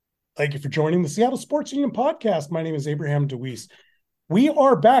Thank you for joining the Seattle Sports Union podcast. My name is Abraham DeWeese. We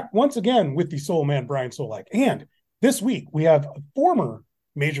are back once again with the Soulman, Brian Solack. And this week we have a former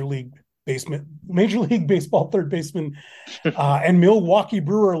Major League Baseball third baseman and Milwaukee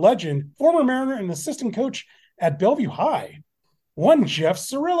Brewer legend, former Mariner and assistant coach at Bellevue High, one Jeff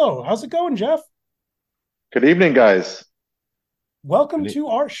Cirillo. How's it going, Jeff? Good evening, guys. Welcome to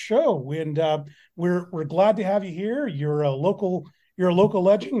our show, and we're glad to have you here. You're a local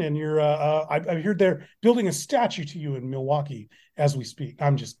legend, and I heard they're building a statue to you in Milwaukee as we speak.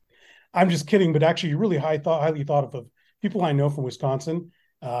 I'm just kidding, but actually, you're really highly thought of people I know from Wisconsin.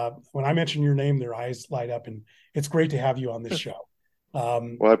 When I mention your name, their eyes light up, and it's great to have you on this show.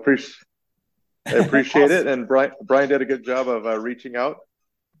 Well, I appreciate Awesome. it, and Brian did a good job of reaching out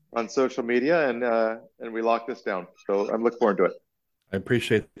on social media, and we locked this down. So I'm looking forward to it. I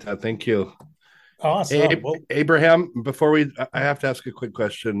appreciate that. Thank you. Awesome. Well, Abraham, I have to ask a quick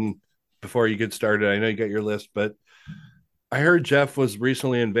question before you get started. I know you got your list, but I heard Jeff was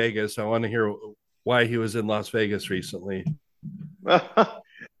recently in Vegas. I want to hear why he was in Las Vegas recently.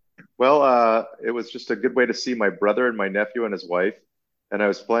 Well, it was just a good way to see my brother and my nephew and his wife. And I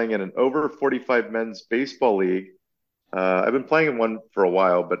was playing in an over 45 men's baseball league. I've been playing in one for a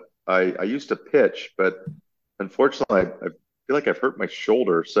while, but I used to pitch, but unfortunately, I feel like I've hurt my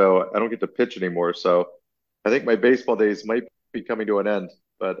shoulder, so I don't get to pitch anymore. So I think my baseball days might be coming to an end,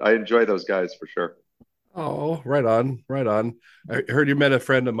 but I enjoy those guys for sure. Oh, right on, right on. I heard you met a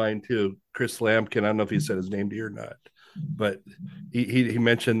friend of mine too, Chris Lampkin. I don't know if he said his name to you or not, but he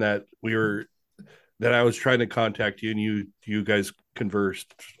mentioned that I was trying to contact you and you guys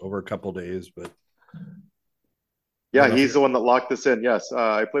conversed over a couple of days, but Yeah, he's the one that locked us in. Yes,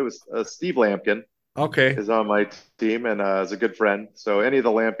 I play with Steve Lampkin okay. is on my team and is a good friend. So any of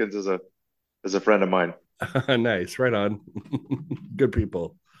the Lampkins is a friend of mine. Nice, right on. Good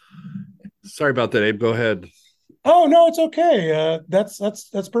people. Sorry about that, Abe. Go ahead. oh no, it's okay. That's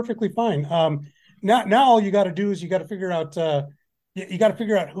perfectly fine. Now all you got to do is you got to figure out you got to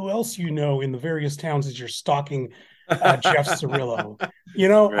figure out who else you know in the various towns as you're stalking Jeff Cirillo. I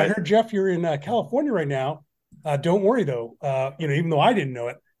Right. heard Jeff, you're in California right now. Don't worry though. Even though I didn't know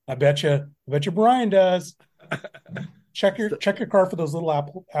it, I bet you Brian does. Check your car for those little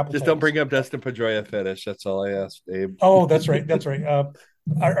apple Just don't tires. bring up Dustin Pedroia fetish. That's all I asked, Abe. Oh, that's right. That's right.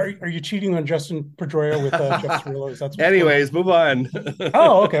 Are you cheating on Justin Pedroia with Jeff Cirillo? Is that what's going on? Anyways, move on.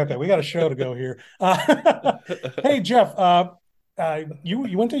 Oh, okay. We got a show to go here. Hey, Jeff,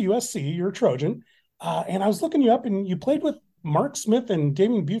 you went to USC. You're a Trojan, and I was looking you up, and you played with Mark Smith and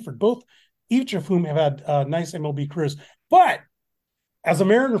Damon Buford, each of whom have had nice MLB careers. But as a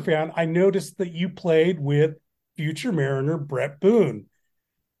Mariner fan, I noticed that you played with future Mariner Brett Boone.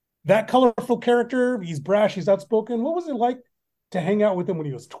 That colorful character. He's brash. He's outspoken. What was it like to hang out with him when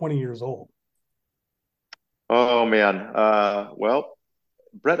he was 20 years old? Oh man. Well,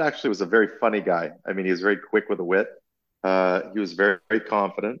 Brett actually was a very funny guy. I mean, he was very quick with a wit. He was very, very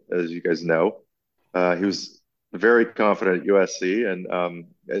confident, as you guys know. He was very confident at USC, and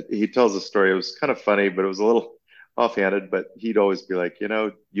he tells a story. It was kind of funny, but it was a little offhanded. But he'd always be like,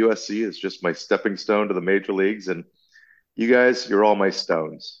 USC is just my stepping stone to the major leagues, and you guys, you're all my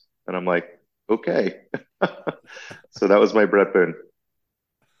stones. And I'm like, okay. So that was my Brett Boone.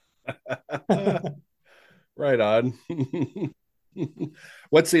 Right on.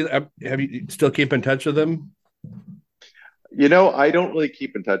 What's the have you still keep in touch with him? I don't really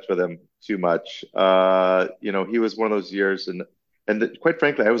keep in touch with him too much. He was one of those years, and quite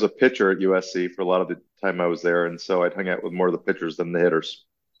frankly, I was a pitcher at USC for a lot of the time I was there, and so I'd hung out with more of the pitchers than the hitters.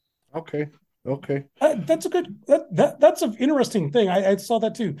 Okay. Okay. That's an interesting thing. I saw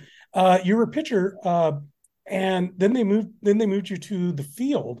that too. You were a pitcher, and then they moved you to the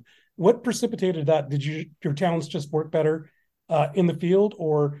field. What precipitated that? Did your talents just work better in the field,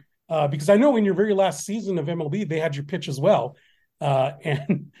 or because I know in your very last season of MLB they had you pitch as well,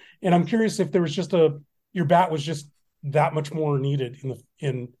 and I'm curious if there was just your bat was just that much more needed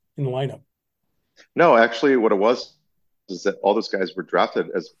in the lineup. No, actually, what it was is that all those guys were drafted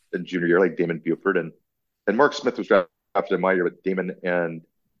as in junior year, like Damon Buford and Mark Smith was drafted in my year, but Damon and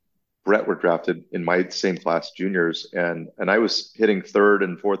Brett were drafted in my same class juniors, and I was hitting third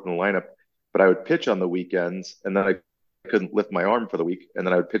and fourth in the lineup, but I would pitch on the weekends, and then I couldn't lift my arm for the week, and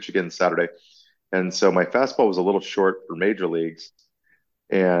then I would pitch again Saturday, and so my fastball was a little short for major leagues,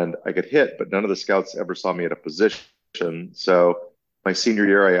 and I could hit, but none of the scouts ever saw me at a position. So my senior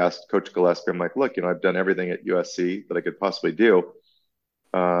year, I asked Coach Gillespie, I'm like, look, I've done everything at USC that I could possibly do.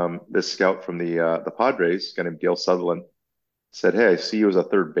 This scout from the Padres, a guy named Gale Sutherland, said, hey, I see you as a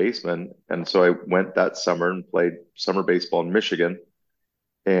third baseman. And so I went that summer and played summer baseball in Michigan.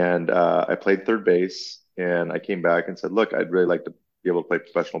 And I played third base, and I came back and said, "Look, I'd really like to be able to play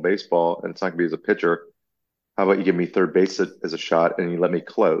professional baseball, and it's not going to be as a pitcher. How about you give me third base as a shot, and you let me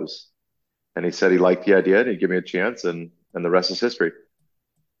close?" And he said he liked the idea, and he'd give me a chance, and the rest is history.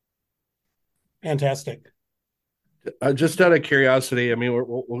 Fantastic. Just out of curiosity, I mean, we're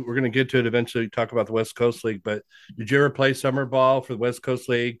going to get to it eventually. Talk about the West Coast League, but did you ever play summer ball for the West Coast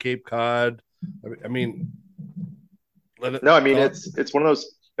League, Cape Cod? I mean, let it No, I mean tell. it's one of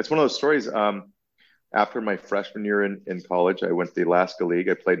those stories. After my freshman year in college, I went to the Alaska League.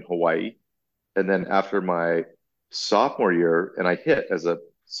 I played in Hawaii, and then after my sophomore year, and I hit as a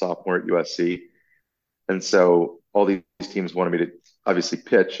sophomore at USC, and so all these teams wanted me to obviously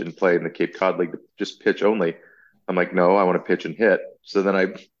pitch and play in the Cape Cod League, just pitch only. I'm like, no, I want to pitch and hit. So then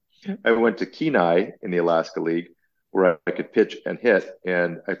I went to Kenai in the Alaska League where I could pitch and hit,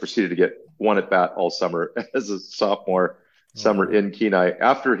 and I proceeded to get one at bat all summer as a sophomore summer Oh, in Kenai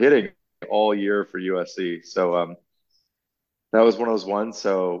after hitting all year for USC. So that was one of those ones.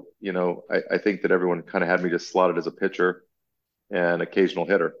 So I think that everyone kind of had me just slotted as a pitcher and occasional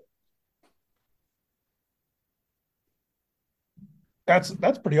hitter. That's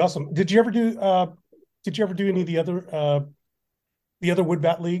pretty awesome. Did you ever do any of the other wood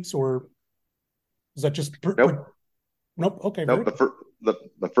bat leagues, or is that just Nope, nope? Okay, nope. very The, cool. fir-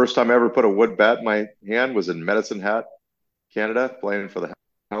 the first time I ever put a wood bat in my hand was in Medicine Hat, Canada, playing for the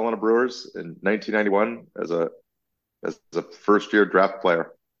Helena Brewers in 1991 as a first year draft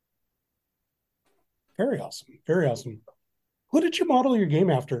player. Very awesome. Very awesome. Who did you model your game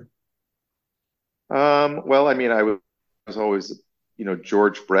after? Well, I mean, I was always,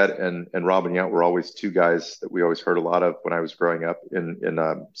 George Brett and Robin Yount were always two guys that we always heard a lot of when I was growing up in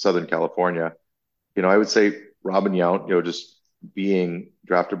Southern California. I would say Robin Yount, just being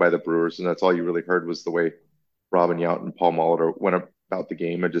drafted by the Brewers, and that's all you really heard was the way Robin Yount and Paul Molitor went about the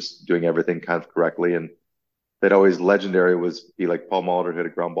game and just doing everything kind of correctly. And that always legendary was be like Paul Molitor hit a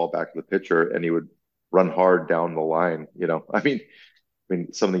ground ball back to the pitcher, and he would run hard down the line. I mean,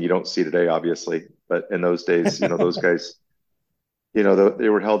 something you don't see today, obviously, but in those days, those guys, they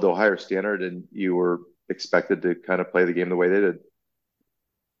were held to a higher standard, and you were expected to kind of play the game the way they did.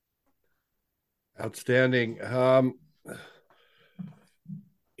 outstanding.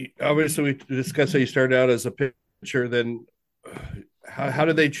 Obviously, we discussed how you started out as a pitcher. Then, how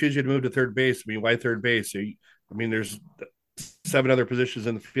did they choose you to move to third base? I mean, why third base? I mean, there's seven other positions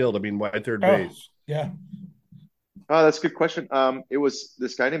in the field. I mean, why third Oh, base? yeah. Oh, that's a good question. It was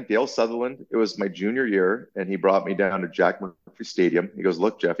this guy named Dale Sutherland. It was my junior year, and he brought me down to Jack Murphy Stadium. He goes,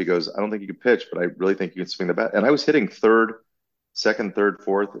 "Look, Jeff," he goes, "I don't think you can pitch, but I really think you can swing the bat." And I was hitting third, second, third,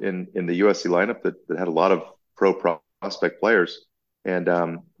 fourth in the USC lineup that had a lot of prospect players. And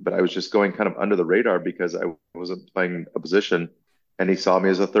but I was just going kind of under the radar because I wasn't playing a position, and he saw me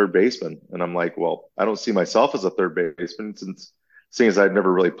as a third baseman, and I'm like, well, I don't see myself as a third baseman since seeing as I've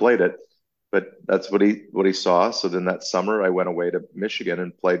never really played it, but that's what he saw. So then that summer I went away to Michigan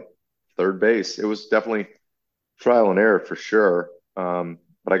and played third base. It was definitely trial and error for sure,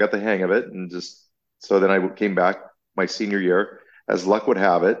 but I got the hang of it, and just so then I came back my senior year. As luck would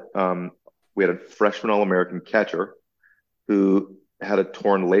have it, we had a freshman All-American catcher who had a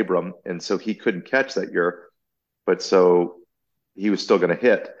torn labrum, and so he couldn't catch that year. But so he was still going to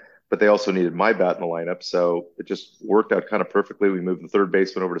hit. But they also needed my bat in the lineup, so it just worked out kind of perfectly. We moved the third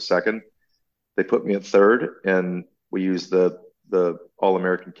baseman over to second. They put me at third, and we used the All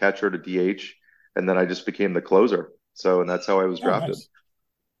American catcher to DH, and then I just became the closer. So, and that's how I was Oh, drafted. nice.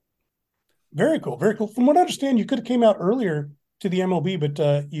 Very cool. Very cool. From what I understand, you could have came out earlier to the MLB, but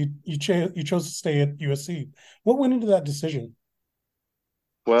you chose to stay at USC. What went into that decision?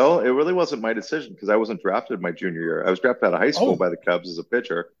 Well, it really wasn't my decision because I wasn't drafted my junior year. I was drafted out of high school Oh, by the Cubs as a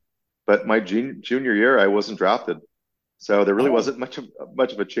pitcher, but my junior year I wasn't drafted. So there really oh. wasn't much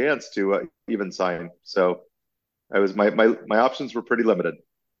of a chance to even sign. So I was my options were pretty limited.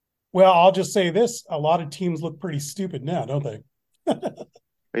 Well, I'll just say this: a lot of teams look pretty stupid now, don't they?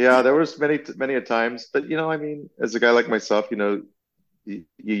 Yeah, there was many a times, but I mean, as a guy like myself, you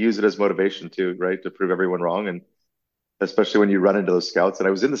use it as motivation too, right? To prove everyone wrong, and especially when you run into those scouts. And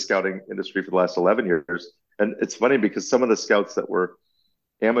I was in the scouting industry for the last 11 years, and it's funny because some of the scouts that were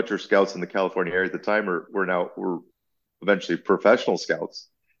amateur scouts in the California area at the time were eventually professional scouts.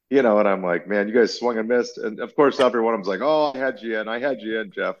 And I'm like, man, you guys swung and missed. And of course, every one of them's like, oh, I had you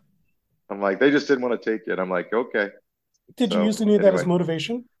in, Jeff. I'm like, they just didn't want to take it. I'm like, okay. Did you use So any of that as anyway,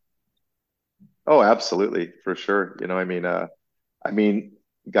 motivation? oh, absolutely, for sure. I mean,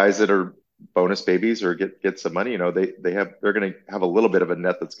 guys that are bonus babies or get some money, they're going to have a little bit of a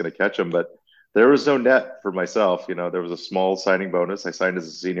net that's going to catch them. But there was no net for myself. There was a small signing bonus. I signed as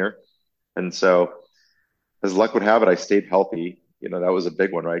a senior. And so, as luck would have it, I stayed healthy. That was a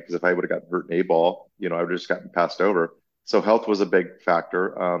big one, right? Because if I would have gotten hurt in A ball, I would have just gotten passed over. So health was a big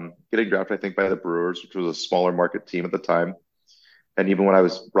factor. Getting drafted, I think, by the Brewers, which was a smaller market team at the time. And even when I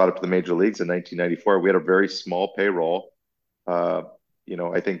was brought up to the major leagues in 1994, we had a very small payroll. Uh,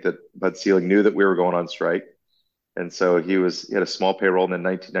 I think that Bud Selig knew that we were going on strike. And so he had a small payroll. And in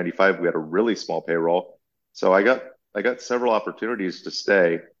 1995, we had a really small payroll. So I got several opportunities to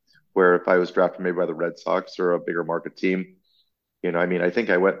stay where if I was drafted maybe by the Red Sox or a bigger market team, I think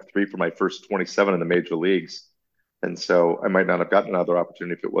I went three for my first 27 in the major leagues. And so I might not have gotten another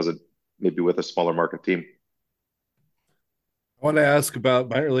opportunity if it wasn't maybe with a smaller market team. I want to ask about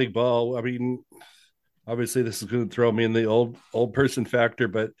minor league ball. I mean, obviously this is going to throw me in the old person factor,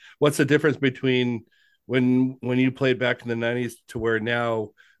 but what's the difference between when you played back in the 90s to where now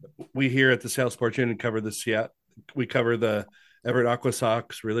we here at the South Sports Union cover the Seattle, we cover the Everett Aqua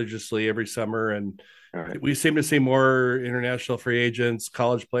Sox religiously every summer, and All right. we seem to see more international free agents,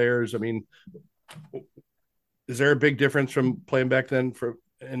 college players. I mean, is there a big difference from playing back then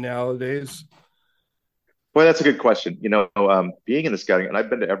and nowadays? Well, that's a good question. Being in the scouting, and I've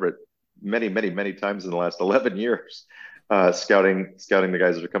been to Everett many, many, many times in the last 11 years, scouting the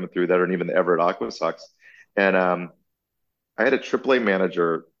guys that are coming through that aren't even the Everett Aqua Sox. And I had a AAA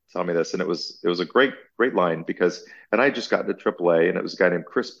manager tell me this, and it was a great, great line because, and I had just gotten to AAA, and it was a guy named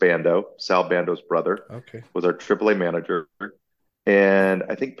Chris Bando, Sal Bando's brother, Okay. was our AAA manager. And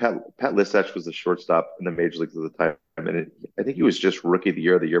I think Pat Lisach was the shortstop in the major leagues at the time. And I think he was just rookie of the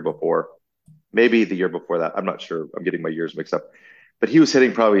year before, maybe the year before that. I'm not sure. I'm getting my years mixed up. But he was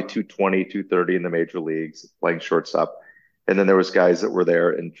hitting probably 220, 230 in the major leagues, playing shortstop. And then there was guys that were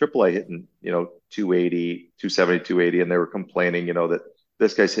there in AAA hitting, 280, 270, 280, and they were complaining, that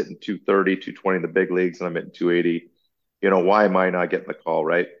this guy's hitting 230, 220 in the big leagues, and I'm hitting 280. Why am I not getting the call,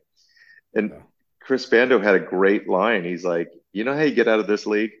 right? And Chris Bando had a great line. He's like, how you get out of this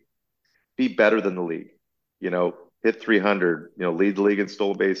league? Be better than the league. Hit 300, lead the league in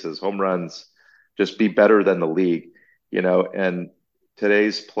stolen bases, home runs, just be better than the league, and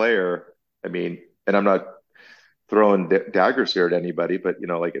today's player, and I'm not throwing daggers here at anybody, but,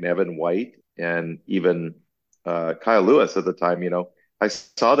 like an Evan White and even Kyle Lewis at the time, I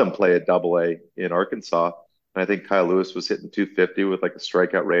saw them play at AA in Arkansas. And I think Kyle Lewis was hitting 250 with like a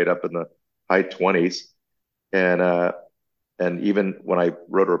strikeout rate up in the high 20s. And even when I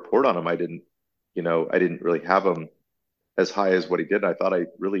wrote a report on him, I didn't really have him as high as what he did. I thought I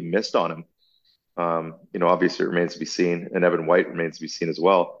really missed on him. Obviously it remains to be seen, and Evan White remains to be seen as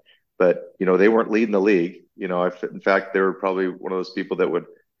well. But, they weren't leading the league. In fact, they were probably one of those people that would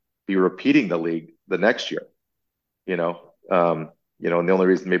be repeating the league the next year, and the only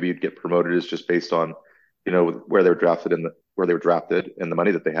reason maybe you'd get promoted is just based on, where they were drafted and the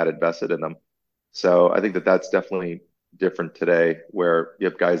money that they had invested in them. So I think that that's definitely different today, where you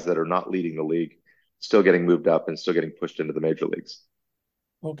have guys that are not leading the league still getting moved up and still getting pushed into the major leagues.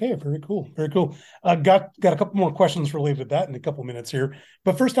 Okay, very cool, very cool. Got a couple more questions related to that in a couple minutes here,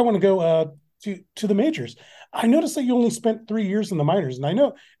 but first I want to go to the majors. I noticed that you only spent 3 years in the minors, and I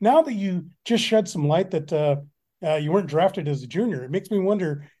know now that you just shed some light that you weren't drafted as a junior, it makes me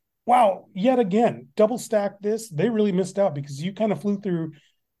wonder. Wow, yet again, double stack this. They really missed out because you kind of flew through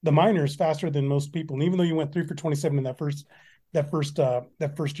the minors faster than most people, and even though you went 3 for 27 in that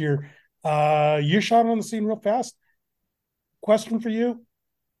first year, you shot on the scene real fast. Question for you: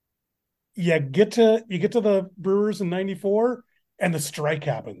 you get to the Brewers in '94, and the strike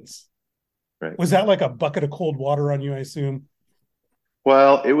happens. Right. Was that like a bucket of cold water on you, I assume?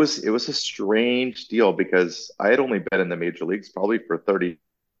 Well, it was a strange deal because I had only been in the major leagues probably for 30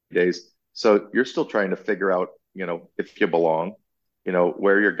 days. So you're still trying to figure out, if you belong,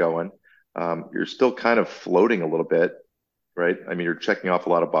 where you're going. You're still kind of floating a little bit, right? You're checking off a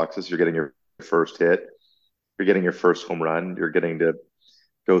lot of boxes. You're getting your first hit. You're getting your first home run. You're getting to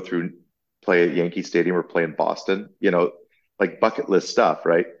go through, play at Yankee Stadium or play in Boston, like bucket list stuff,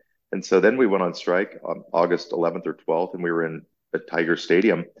 right? And so then we went on strike on August 11th or 12th, and we were in at Tiger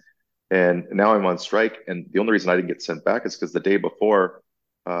Stadium. And now I'm on strike. And the only reason I didn't get sent back is because the day before,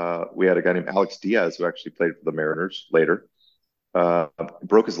 we had a guy named Alex Diaz who actually played for the Mariners later,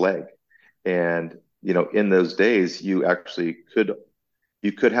 broke his leg. And, in those days, you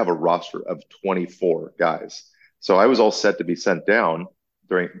could have a roster of 24 guys. So I was all set to be sent down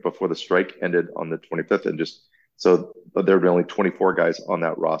before the strike ended on the 25th, and just so there would be only 24 guys on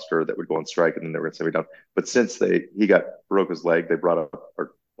that roster that would go on strike, and then they were going to send me down. But since he broke his leg, they brought up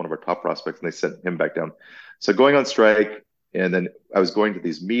one of our top prospects, and they sent him back down. So going on strike, and then I was going to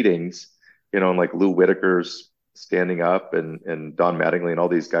these meetings and like Lou Whitaker's standing up and Don Mattingly and all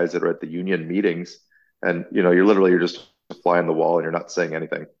these guys that are at the union meetings. And, you're just a fly on the wall and you're not saying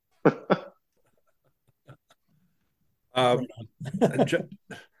anything. Um, ju-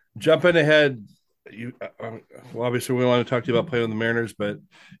 Jumping ahead, well, obviously we want to talk to you about playing with the Mariners, but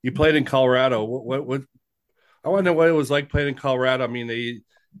you played in Colorado. What I want to know what it was like playing in Colorado. I mean,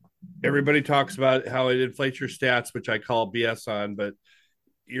 everybody talks about how it inflates your stats, which I call BS on, but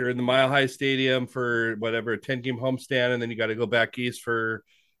you're in the Mile High Stadium for whatever, a 10-game homestand, and then you got to go back east for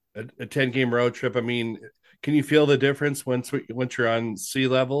a 10-game road trip. I mean, can you feel the difference once you're on sea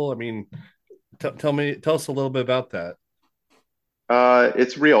level? I mean, tell us a little bit about that.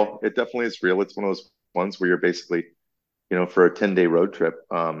 It's real. It definitely is real. It's one of those ones where you're basically, for a 10-day road trip,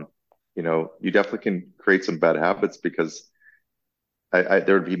 you definitely can create some bad habits because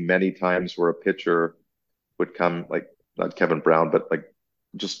there would be many times where a pitcher would come, like not Kevin Brown, but like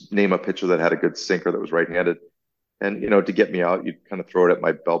just name a pitcher that had a good sinker that was right-handed. And, to get me out, you'd kind of throw it at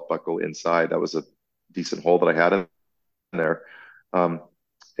my belt buckle inside. That was a decent hole that I had in there. And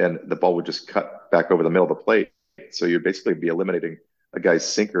the ball would just cut back over the middle of the plate. So you'd basically be eliminating a guy's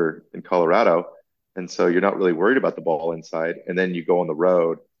sinker in Colorado. And so you're not really worried about the ball inside. And then you go on the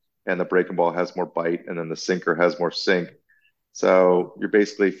road and the breaking ball has more bite and then the sinker has more sink. So you're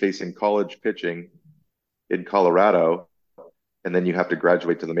basically facing college pitching in Colorado. And then you have to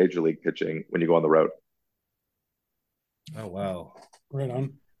graduate to the major league pitching when you go on the road. Oh, wow. Right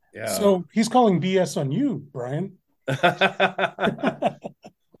on. Yeah. So he's calling BS on you, Brian.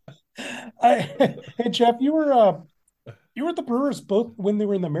 Hey, Jeff, you were at the Brewers both when they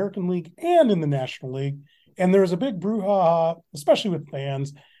were in the American League and in the National League, and there was a big brouhaha, especially with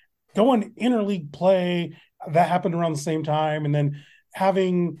fans, going interleague play that happened around the same time, and then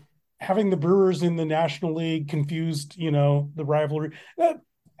having the Brewers in the National League confused, the rivalry.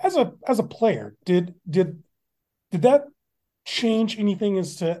 As a player, did that change anything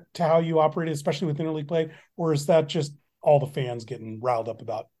as to how you operated, especially with interleague play, or is that just all the fans getting riled up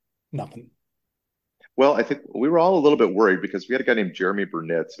about nothing? Well, I think we were all a little bit worried because we had a guy named Jeremy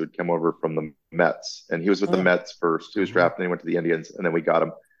Burnitz who had come over from the Mets, and he was with the Mets first. He was drafted, and he went to the Indians, and then we got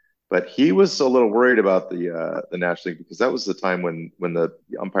him. But he was a little worried about the National League because that was the time when the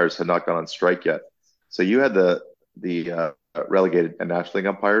umpires had not gone on strike yet. So you had the relegated National League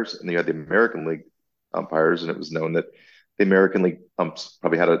umpires, and you had the American League umpires, and it was known that the American League umps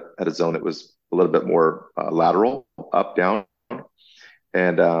probably had a zone that was a little bit more lateral, up, down,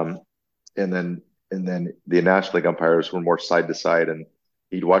 and then the National League umpires were more side to side, and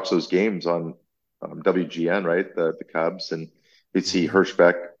you'd watch those games on WGN, right? The Cubs, and you'd see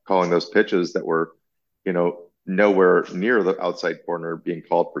Hirschbeck calling those pitches that were, nowhere near the outside corner being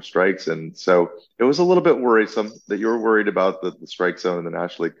called for strikes, and so it was a little bit worrisome that you were worried about the strike zone in the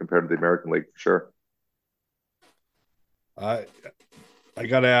National League compared to the American League, for sure. I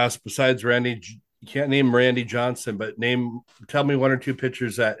got to ask, besides Randy, you can't name Randy Johnson, but tell me one or two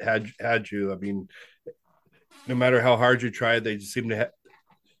pitchers that had you. I mean, no matter how hard you tried, they just seem to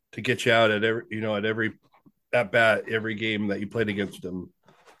get you out at every at bat, every game that you played against them.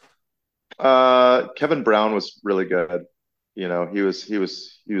 Kevin Brown was really good. He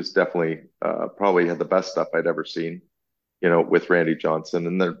was definitely probably had the best stuff I'd ever seen. With Randy Johnson,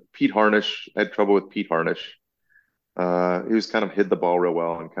 and then Pete Harnish. I had trouble with Pete Harnish. He was kind of hid the ball real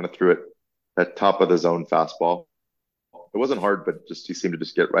well and kind of threw it at top of the zone fastball. It wasn't hard, but he seemed to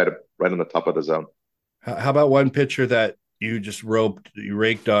just get right on the top of the zone. How about one pitcher that you just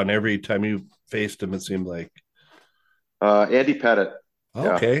raked on every time you faced him? It seemed like Andy Pettit.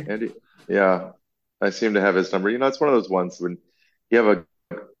 Okay, yeah, Andy. Yeah, I seem to have his number. It's one of those ones when you have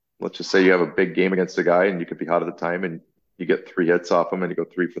let's just say you have a big game against a guy and you could be hot at the time and you get 3 hits off him and you go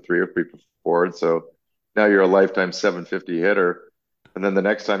 3 for 3 or 3 for 4, and so now you're a lifetime 750 hitter. And then the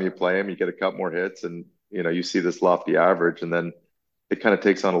next time you play him, you get a couple more hits and, you see this lofty average, and then it kind of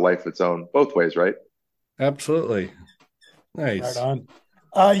takes on a life of its own both ways, right? Absolutely. Nice. Right on.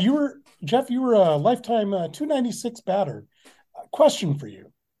 Jeff, you were a lifetime 296 batter. Question for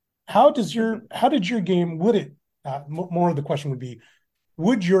you. How did your game, more of the question would be,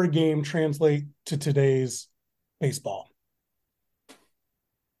 would your game translate to today's baseball?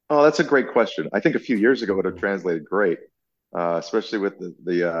 Oh, that's a great question. I think a few years ago it would have translated great, especially with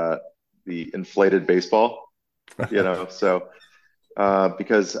the inflated baseball, So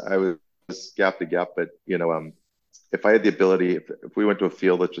because I was gap to gap, but if I had the ability, if we went to a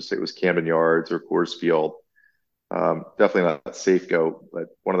field, let's just say it was Camden Yards or Coors Field, definitely not Safeco, but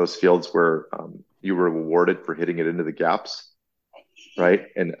one of those fields where you were rewarded for hitting it into the gaps, right?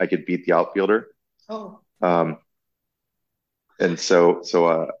 And I could beat the outfielder. Oh. And so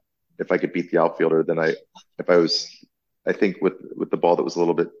if I could beat the outfielder, then I think with the ball that was a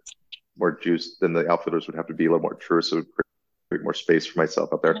little bit more juiced, then the outfielders would have to be a little more true, so it would create more space for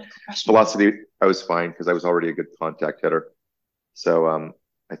myself up there. Velocity, I was fine because I was already a good contact hitter. So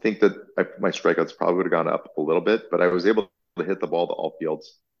I think that my strikeouts probably would have gone up a little bit, but I was able to hit the ball to all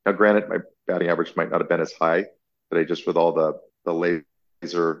fields. Now, granted, my batting average might not have been as high, but I just with all the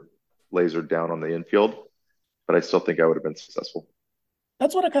laser down on the infield, but I still think I would have been successful.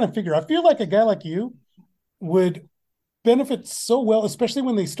 That's what I kind of figure. I feel like a guy like you would benefit so well, especially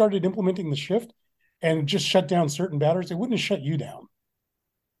when they started implementing the shift and just shut down certain batters. They wouldn't have shut you down.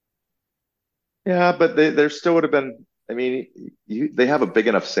 Yeah, but there still would have been. I mean, they have a big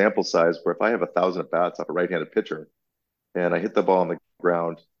enough sample size where if I have 1,000 at bats off a right-handed pitcher and I hit the ball on the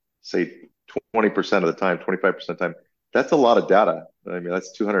ground, say 20% of the time, 25% of the time, that's a lot of data. I mean,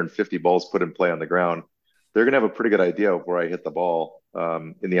 that's 250 balls put in play on the ground. They're going to have a pretty good idea of where I hit the ball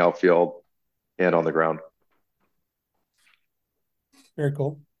in the outfield and on the ground. Very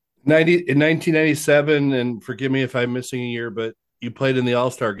cool. In 1997, and forgive me if I'm missing a year, but you played in the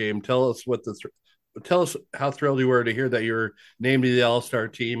All-Star game. Tell us how thrilled you were to hear that you were named to the All-Star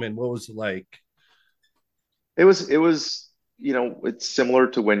team, and what was it like? It was, it's similar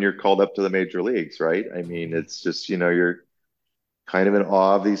to when you're called up to the major leagues, right? I mean, it's just, you're kind of in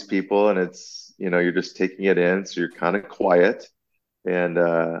awe of these people, and it's, you're just taking it in. So you're kind of quiet and,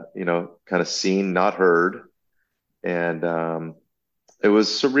 kind of seen, not heard. And it was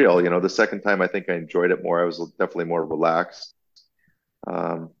surreal. The second time, I think I enjoyed it more. I was definitely more relaxed.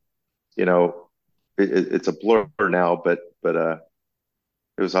 Um, it's a blur now, but it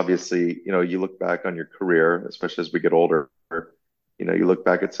was obviously, you look back on your career, especially as we get older, you look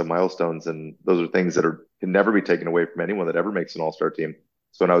back at some milestones, and those are things that can never be taken away from anyone that ever makes an all-star team.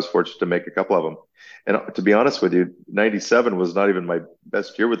 So, and I was fortunate to make a couple of them. And to be honest with you, 97 was not even my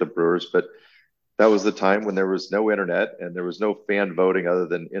best year with the Brewers, but that was the time when there was no internet and there was no fan voting other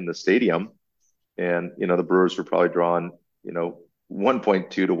than in the stadium. And, the Brewers were probably drawing, 1.2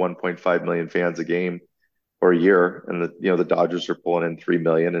 to 1.5 million fans a game or a year. And the Dodgers are pulling in 3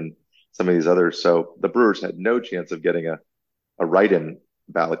 million and some of these others. So the Brewers had no chance of getting a write-in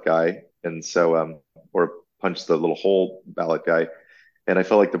ballot guy. And so, or punch the little hole ballot guy. And I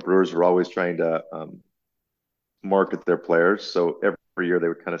felt like the Brewers were always trying to market their players. So every year they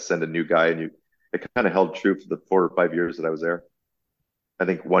would kind of send a new guy, and it kind of held true for the 4 or 5 years that I was there. I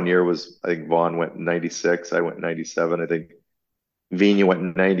think one year Vaughn went in 96. I went in 97. I think Vigna went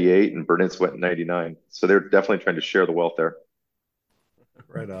in 98 and Burnitz went in 99. So they're definitely trying to share the wealth there.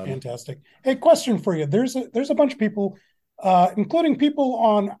 Right on. Fantastic. Hey, question for you. There's a bunch of people, including people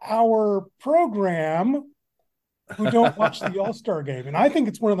on our program, who don't watch the All-Star game. And I think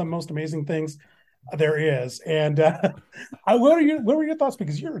it's one of the most amazing things there is. And what were your thoughts?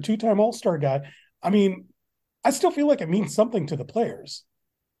 Because you're a 2-time All-Star guy. I mean, I still feel like it means something to the players.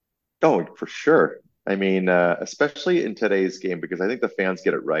 Oh, for sure. I mean, especially in today's game, because I think the fans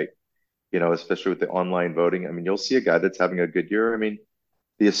get it right, especially with the online voting. I mean, you'll see a guy that's having a good year. I mean,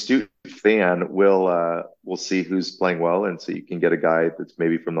 the astute fan will see who's playing well. And so you can get a guy that's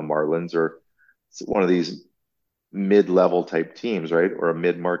maybe from the Marlins or one of these mid-level type teams, right? Or a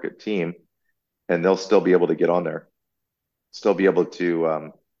mid-market team, and they'll still be able to get on there, still be able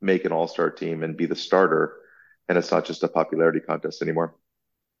to make an all-star team and be the starter. And it's not just a popularity contest anymore.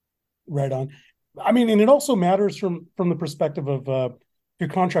 Right on. I mean, and it also matters from the perspective of your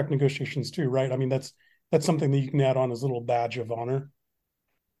contract negotiations too, right? I mean, that's something that you can add on as a little badge of honor.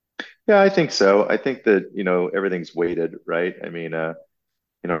 Yeah, I think so. I think that, everything's weighted, right? I mean,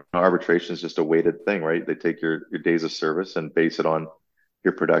 arbitration is just a weighted thing, right? They take your days of service and base it on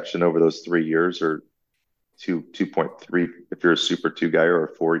your production over those 3 years, or 2.3 if you're a super 2 guy or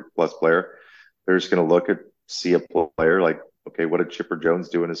a 4+ player. They're just going to see a player like, okay, what did Chipper Jones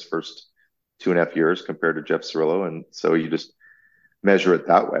do in his first 2.5 years compared to Jeff Cirillo? And so you just measure it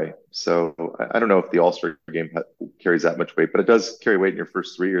that way. So I don't know if the All-Star game carries that much weight, but it does carry weight in your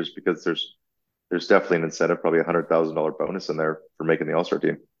first 3 years, because there's definitely an incentive, probably $100,000 bonus in there for making the All-Star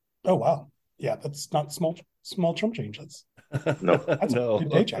team. Oh, wow. Yeah, that's not small chump change. That's no, that's a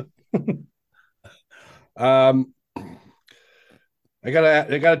good paycheck. I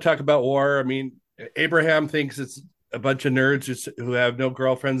gotta talk about WAR. I mean, Abraham thinks it's a bunch of nerds who have no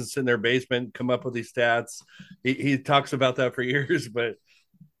girlfriends and sit in their basement, come up with these stats. He talks about that for years, but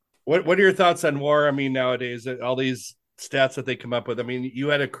what are your thoughts on WAR? I mean, nowadays, all these stats that they come up with. I mean, you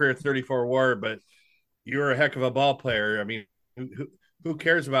had a career 34 WAR, but you were a heck of a ball player. I mean, who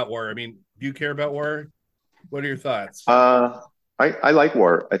cares about WAR? I mean, do you care about WAR? What are your thoughts? I like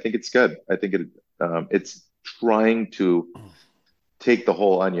WAR. I think it's good. I think it's trying to take the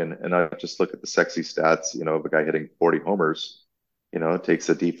whole onion and not just look at the sexy stats, of a guy hitting 40 homers. It takes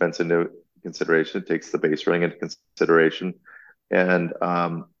the defense into consideration, it takes the base running into consideration. And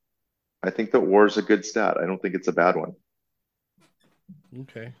I think that WAR is a good stat. I don't think it's a bad one.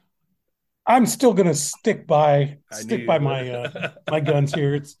 Okay. I'm still gonna stick by my guns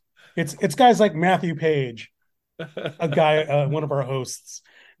here. It's guys like Matthew Page, a guy, one of our hosts.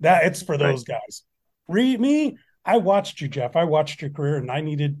 That it's for those guys. Me, I watched you, Jeff. I watched your career, and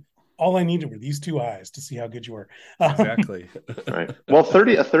all I needed were these two eyes to see how good you were. Exactly. Right. Well,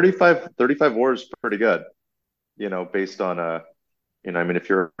 35 WAR is pretty good. Based on if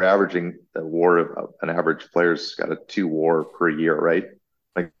you're averaging the WAR of an average player's got a 2 WAR per year, right?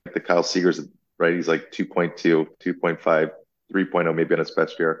 Like the Kyle Seager's, right? He's like 2.2, 2.5, 3.0 maybe on his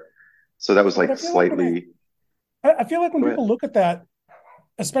best year. So that was like slightly. I feel like when people look at that,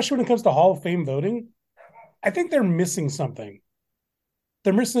 especially when it comes to Hall of Fame voting, I think they're missing something.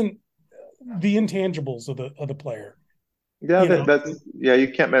 They're missing the intangibles of the player. Yeah,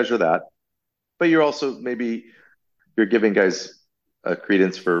 you can't measure that. But you're also you're giving guys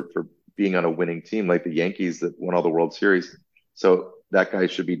credence for being on a winning team like the Yankees that won all the World Series. So that guy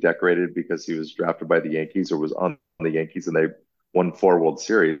should be decorated because he was drafted by the Yankees or was on the Yankees and they won 4 World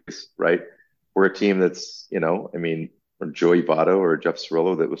Series, right? We're a team that's, or Joey Votto or Jeff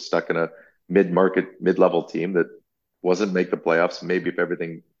Cirillo that was stuck in a mid-level team that wasn't make the playoffs. Maybe if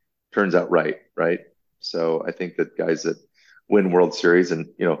everything turns out right? So I think that guys that win World Series, and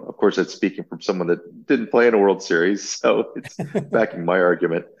of course, that's speaking from someone that didn't play in a World Series, so it's backing my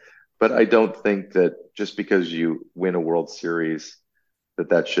argument. But I don't think that just because you win a World Series,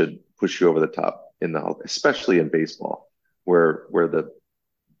 that should push you over the top especially in baseball, where the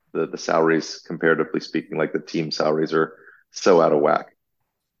salaries, comparatively speaking, like the team salaries, are so out of whack.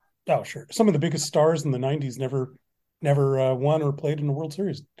 Oh, sure. Some of the biggest stars in the '90s never won or played in a World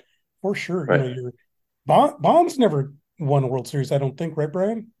Series, for sure. Right. Bonds never won a World Series, I don't think, right,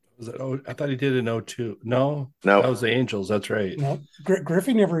 Brian? I thought he did in 2002. No, that was the Angels. That's right. No,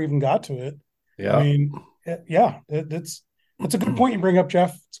 Griffey never even got to it. Yeah. I mean, yeah, that's a good point you bring up,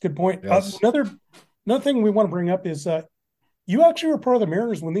 Jeff. It's a good point. Yes. Another thing we want to bring up is you actually were part of the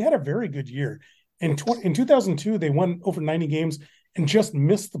Mariners when they had a very good year. In 2002, they won over 90 games and just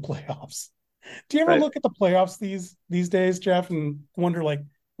missed the playoffs. Do you ever look at the playoffs these days, Jeff, and wonder well,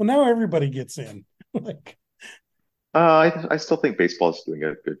 now everybody gets in? I still think baseball is doing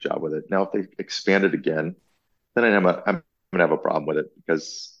a good job with it. Now, if they expand it again, then I'm gonna have a problem with it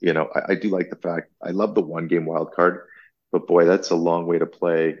because I do like the fact I love the 1-game wild card, but boy, that's a long way to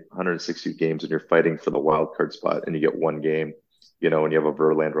play 160 games and you're fighting for the wild card spot and you get 1 game, and you have a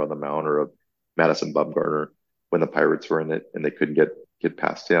Verlander on the mound or a Madison Bumgarner when the Pirates were in it and they couldn't get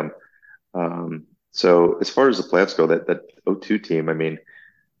past him. So as far as the playoffs go, that 0-2 team,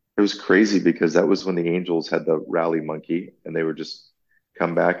 it was crazy because that was when the Angels had the rally monkey and they would just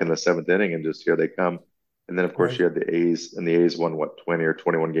come back in the 7th inning and just here they come. And then of course you had the A's, and the A's won 20 or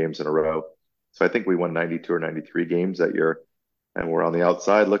 21 games in a row. So I think we won 92 or 93 games that year, and we're on the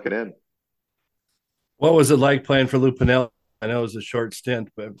outside looking in. What was it like playing for Lou Piniella? I know it was a short stint,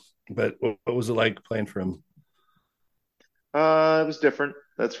 but what was it like playing for him? It was different,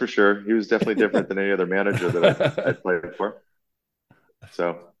 that's for sure. He was definitely different than any other manager that I played for.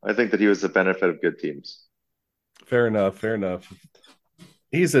 So I think that he was the benefit of good teams. Fair enough.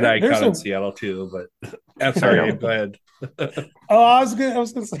 He's an icon in Seattle too, but I'm sorry. Go ahead. I was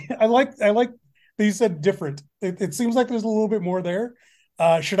gonna say I like that you said different. It seems like there's a little bit more there.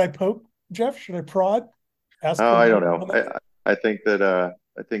 Should I poke, Jeff? Should I prod? I don't know. I think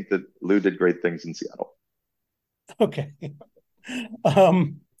that Lou did great things in Seattle. Okay.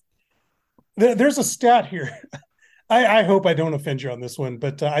 There's a stat here. I hope I don't offend you on this one,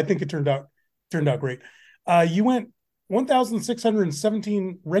 but I think it turned out great. You went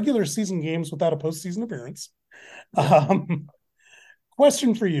 1,617 regular season games without a postseason appearance.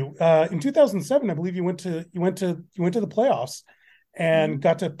 Question for you: in 2007, I believe you went to the playoffs and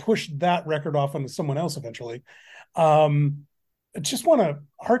got to push that record off onto someone else eventually. I just want to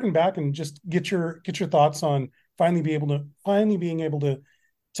harken back and just get your thoughts on finally being able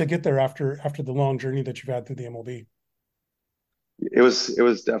to get there after the long journey that you've had through the MLB. It was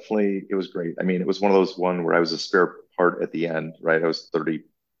great. It was one of those where I was a spare part at the end, right? I was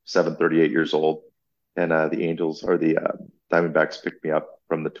 37, 38 years old, and the Angels or the Diamondbacks picked me up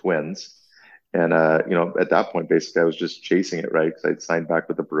from the Twins. And, at that point, basically I was just chasing it, right? Because I'd signed back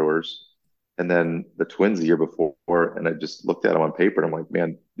with the Brewers and then the Twins the year before. And I just looked at them on paper and I'm like,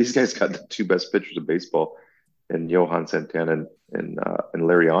 man, these guys got the 2 best pitchers of baseball, and Johan Santana and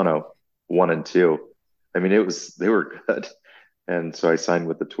Liriano, 1 and 2. They were good. And so I signed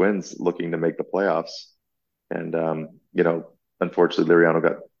with the Twins looking to make the playoffs. And, unfortunately, Liriano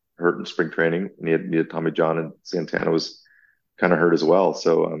got hurt in spring training and he had needed Tommy John, and Santana was kind of hurt as well.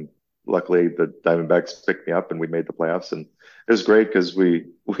 So, luckily the Diamondbacks picked me up and we made the playoffs. And it was great because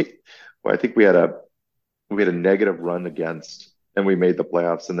I think we had a negative run against, and we made the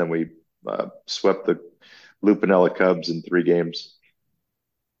playoffs, and then we swept the Lupinella Cubs in 3 games.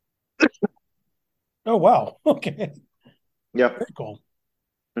 Oh, wow. Okay. Yep. Very cool.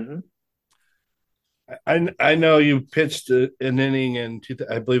 Mm-hmm. I know you pitched an inning in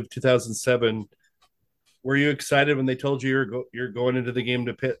I believe 2007. Were you excited when they told you you're going into the game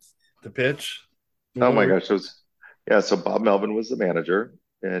to pitch? Oh my gosh, so Bob Melvin was the manager,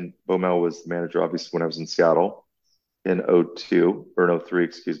 and Bo Mel was the manager obviously when I was in Seattle in '02 or in '03,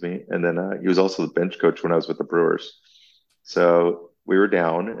 excuse me, and then he was also the bench coach when I was with the Brewers. So we were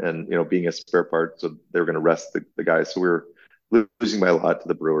down, and being a spare part, so they were going to rest the guys. So we were losing by a lot to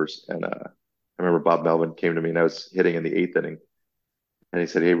the Brewers, and I remember Bob Melvin came to me, and I was hitting in the 8th inning, and he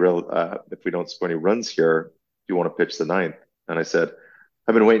said, "Hey, if we don't score any runs here, do you want to pitch the 9th?" And I said,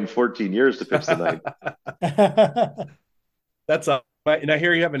 "I've been waiting 14 years to pitch the 9th." That's all. And I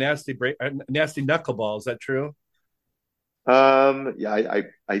hear you have a nasty knuckleball. Is that true? Yeah,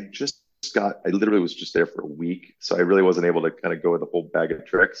 I literally was just there for a week, so I really wasn't able to kind of go with a whole bag of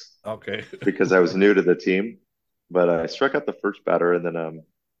tricks. Okay. Because I was new to the team, but I struck out the first batter, and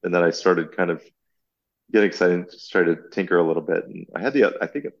then I started kind of getting excited and just tried to tinker a little bit. And I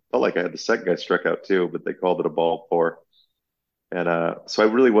think it felt like I had the second guy struck out too, but they called it a ball 4. And so I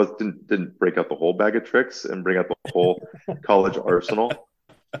really didn't break out the whole bag of tricks and bring out the whole college arsenal,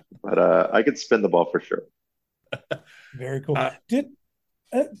 but I could spin the ball for sure. Very cool. I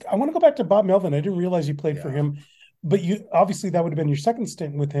want to go back to Bob Melvin. I didn't realize you played for him, but you obviously that would have been your second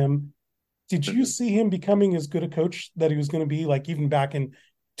stint with him. Did you see him becoming as good a coach that he was going to be, like even back in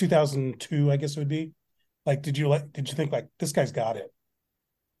 2002, I guess it would be? Like, did you think like this guy's got it?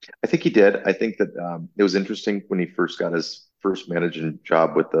 I think he did. I think that it was interesting when he first got his first managing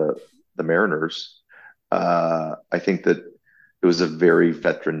job with the Mariners. I think that it was a very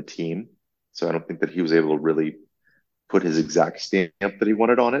veteran team, so I don't think that he was able to really put his exact stamp that he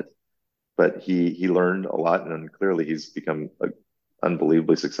wanted on it. But he learned a lot, and clearly he's become an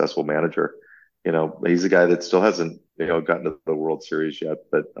unbelievably successful manager. He's a guy that still hasn't gotten to the World Series yet,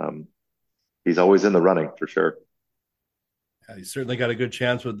 but he's always in the running for sure. He's certainly got a good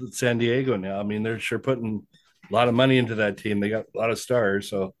chance with San Diego now. I mean, they're sure putting a lot of money into that team. They got a lot of stars.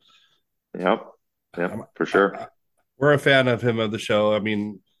 So, yep, for sure. We're a fan of him of the show. I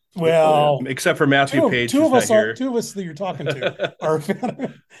mean, well, except for Matthew Page, two of us that you're talking to are a fan of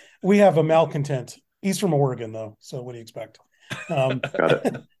him. We have a malcontent. He's from Oregon, though. So, what do you expect? Got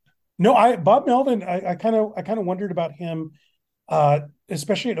it. No, Bob Melvin. I kind of wondered about him,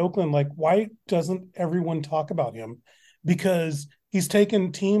 especially at Oakland. Like, why doesn't everyone talk about him? Because he's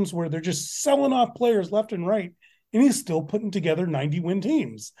taken teams where they're just selling off players left and right, and he's still putting together 90-win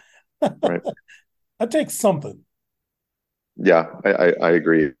teams. Right. That takes something. Yeah, I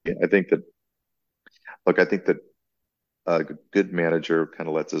agree. I think that a good manager kind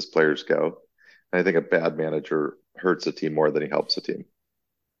of lets his players go. And I think a bad manager hurts a team more than he helps a team.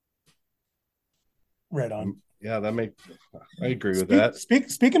 Right on. Yeah, I agree with that.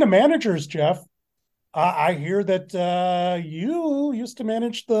 Speaking of managers, Jeff, I hear that you used to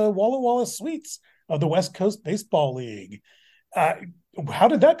manage the Walla Suites of the West Coast Baseball League. How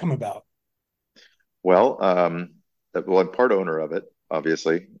did that come about? Well, I'm part owner of it,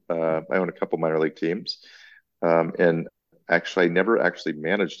 obviously. I own a couple minor league teams. And actually, I never actually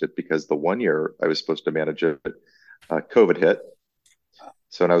managed it because the one year I was supposed to manage it, COVID hit.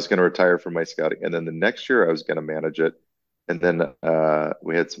 So I was going to retire from my scouting. And then the next year I was going to manage it. And then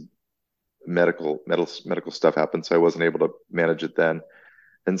we had some medical stuff happen, so I wasn't able to manage it then.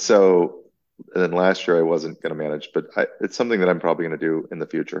 And then last year I wasn't going to manage, but it's something that I'm probably going to do in the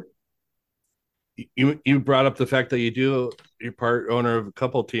future. You brought up the fact that you're part owner of a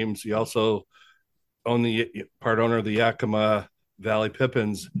couple teams. You also own the part owner of the Yakima Valley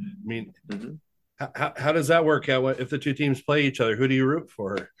Pippins. I mean, how does that work out if the two teams play each other? Who do you root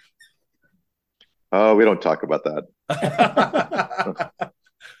for? Oh, we don't talk about that.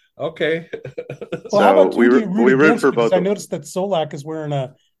 Okay. Well, how about we root for both. I noticed that Solack is wearing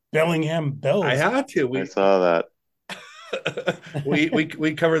a Bellingham Bells. I had to. I saw that.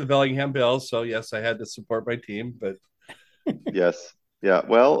 we cover the Bellingham Bells, so yes, I had to support my team. But yes, yeah.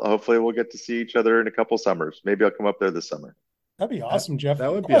 Well, hopefully we'll get to see each other in a couple summers. Maybe I'll come up there this summer. That'd be awesome, Jeff.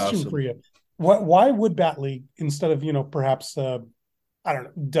 That would be Question awesome for you: why would Bat League instead of perhaps I don't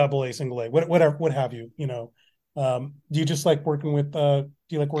know, double A, single A, whatever, what have you? Do you just like working with? Do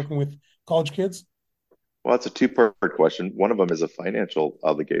you like working with college kids? Well, it's a two-part question. One of them is a financial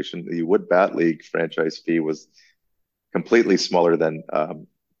obligation. The Wood Bat League franchise fee was completely smaller than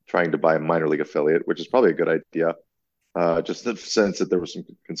trying to buy a minor league affiliate, which is probably a good idea. Just in the sense that there was some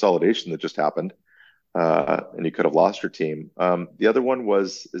consolidation that just happened, and you could have lost your team. The other one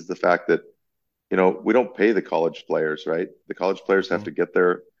is the fact that we don't pay the college players, right? The college players have to get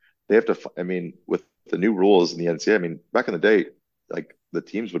there. They have to. I mean, with the new rules in the NCAA, I mean, back in the day, like the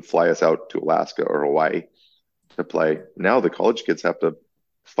teams would fly us out to Alaska or Hawaii to play. Now the college kids have to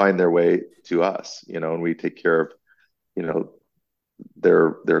find their way to us, and we take care of, you know,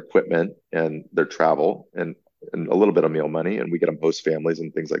 their equipment and their travel and a little bit of meal money, and we get them host families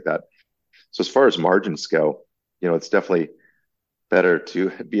and things like that. So as far as margins go, it's definitely better to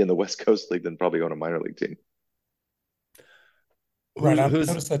be in the West Coast League than probably own a minor league team. Right. I Who's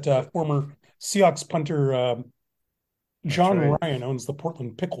noticed that former Seahawks punter that's John right. Ryan owns the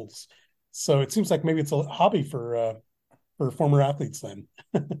Portland Pickles, so it seems like maybe it's a hobby for former athletes. Then,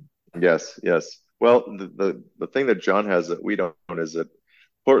 Yes, yes. Well, the thing that John has that we don't is that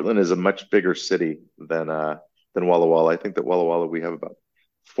Portland is a much bigger city than Walla Walla. I think that Walla Walla we have about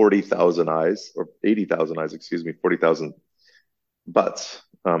 40,000 eyes or 80,000 eyes, excuse me, 40,000 butts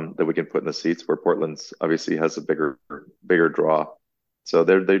that we can put in the seats. Where Portland's obviously has a bigger draw. So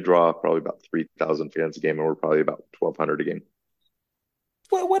they draw probably about 3,000 fans a game, and we're probably about 1,200 a game.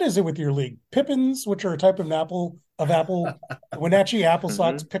 what is it with your league? Pippins, which are a type of apple, Wenatchee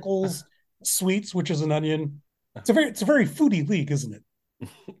applesauce, Hmm. pickles, sweets, which is an onion. It's a very foodie league, isn't it?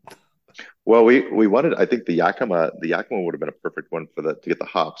 Well, we wanted. I think the Yakima would have been a perfect one for the to get the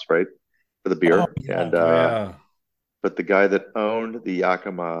hops right for the Oh beer. yeah, And Oh yeah. but the guy that owned the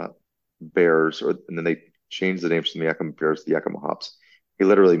Yakima Bears, and then they changed the names from the Yakima Bears to the Yakima Hops. He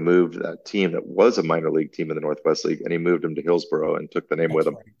literally moved that team that was a minor league team in the Northwest League, and he moved them to Hillsboro and took the name with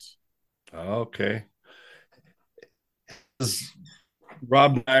that's him. right. Okay. Does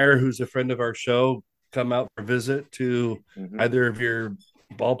Rob Meyer, who's a friend of our show, come out for a visit to Hmm. either of your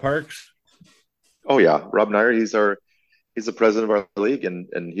ballparks? Oh yeah, Rob Nair. He's the president of our league,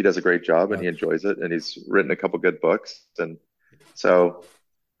 and he does a great job, and Uh, he enjoys it, and he's written a couple good books, and so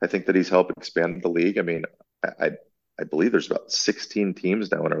I think that he's helped expand the league. I mean, I I believe there's about 16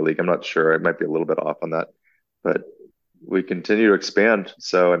 teams now in our league. I'm not sure. I might be a little bit off on that, but we continue to expand.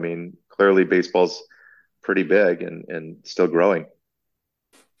 So I mean, clearly baseball's pretty big and still growing.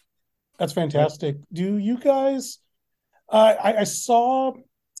 That's fantastic. Do you guys? I saw.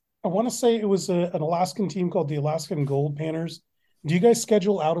 I want to say it was an Alaskan team called the Alaskan Gold Panners. Do you guys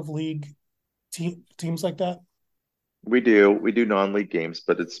schedule out of league teams like that? We do non-league games,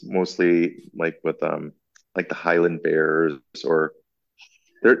 but it's mostly like with like the Highland Bears, or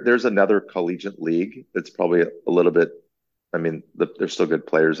there's another collegiate league that's probably a little bit. I mean, there's still good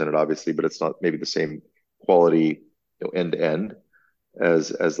players in it, obviously, but it's not maybe the same quality, end to end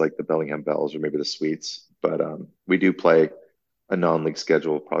as like the Bellingham Bells or maybe the Sweets. But we do play a non-league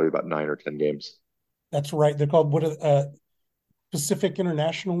schedule, probably about 9 or 10 games. That's right. They're called Pacific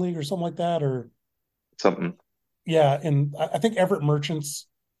International League or something like that. Or Something. yeah, and I think Everett Merchants,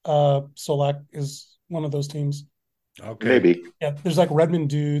 Solack is one of those teams. okay. Maybe. Yeah, there's like Redmond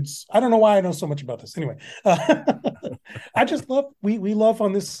dudes. I don't know why I know so much about this. Anyway, I just love we love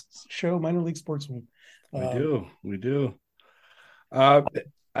on this show minor league sportsman. We Um, do. We do. Uh,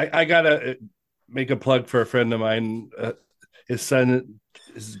 I gotta make a plug for a friend of mine. His son,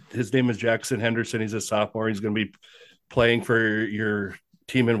 his name is Jackson Henderson. He's a sophomore. He's going to be playing for your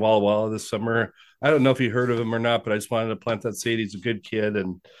team in Walla Walla this summer. I don't know if you heard of him or not, but I just wanted to plant that seed. He's a good kid,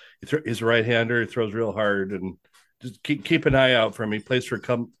 and he's a right-hander. He throws real hard, and just keep an eye out for him. He plays for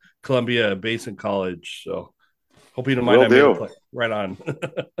Columbia Basin College, so hope you don't mind. Will I made a do. play right on.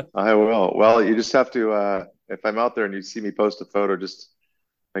 I will. Well, you just have to, if I'm out there and you see me post a photo, just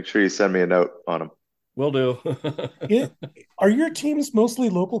make sure you send me a note on them. Will do. it, are your teams mostly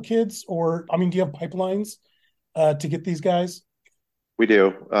local kids, or I mean, do you have pipelines to get these guys? We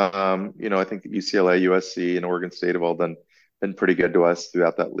do. I think that UCLA, USC, and Oregon State have all been pretty good to us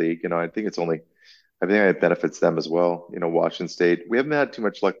throughout that league. I think it benefits them as well. Washington State. We haven't had too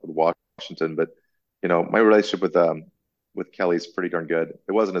much luck with Washington, but my relationship with Kelly's pretty darn good.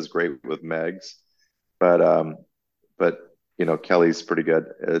 It wasn't as great with Megs, but but Kelly's pretty good,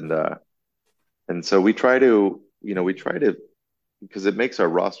 and so we try to because it makes our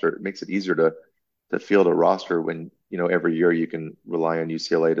roster, it makes it easier to field a roster when every year you can rely on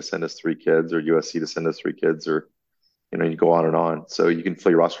UCLA to send us 3 kids or USC to send us 3 kids, or you go on and on, so you can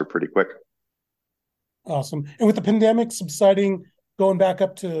fill your roster pretty quick. Awesome. And with the pandemic subsiding, going back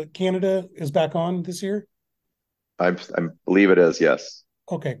up to Canada is back on this year. I believe it is. Yes.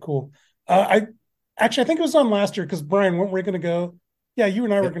 Okay, cool. I think it was on last year because Brian, weren't we going to go? Yeah, you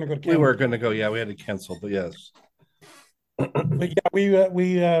and I were going to go to We Canada. were going to go. Yeah, we had to cancel, but yes. But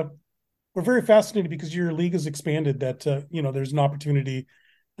yeah, we're very fascinated because your league has expanded. That there's an opportunity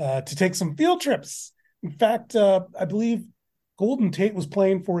to take some field trips. In fact, I believe Golden Tate was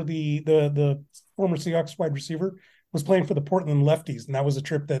playing for the former Seahawks wide receiver was playing for the Portland Lefties, and that was a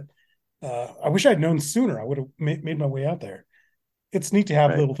trip that I wish I'd known sooner. I would have made my way out there. It's neat to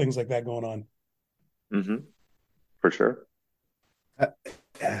have Right. little things like that going on. Mm-hmm. For sure.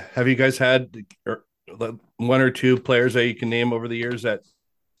 Have you guys had one or two players that you can name over the years that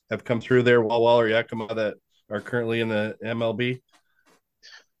have come through there, Walla or Yakima, that are currently in the MLB?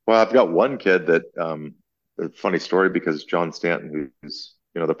 Well, I've got one kid that a funny story because John Stanton, who's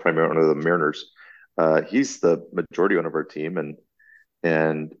the primary owner of the Mariners, he's the majority owner of our team,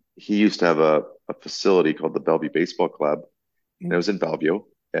 and he used to have a facility called the Bellevue Baseball Club, and it was in Bellevue,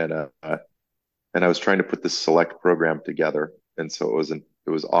 and and I was trying to put this select program together, and so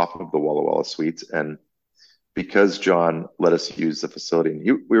it was off of the Walla Walla Suites, and because John let us use the facility,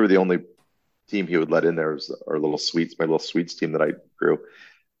 and we were the only team he would let in there was our little suites, my little suites team that I grew.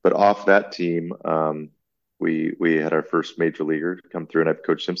 But off that team, we had our first major leaguer come through, and I've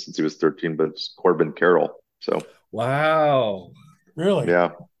coached him since he was 13. But it's Corbin Carroll. So Wow. Really?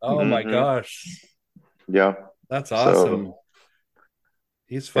 yeah, Oh my gosh. yeah. That's So awesome.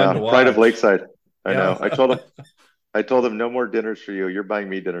 He's fun to pride of watch. Lakeside. I know. Yeah. I told him no more dinners for you. You're buying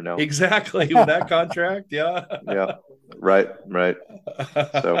me dinner now. Exactly. With that contract. Yeah. Yeah, right, right.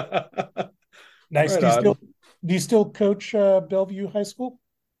 So Nice. Right on. Do you still coach Bellevue High School?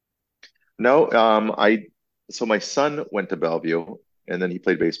 no, so my son went to Bellevue, and then he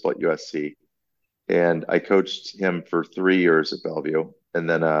played baseball at USC, and I coached him for 3 years at Bellevue, and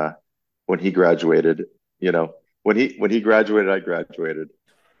then when he graduated, when he graduated, I graduated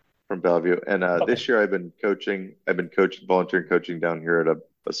from Bellevue, and Okay. this year I've been coaching, volunteering coaching down here at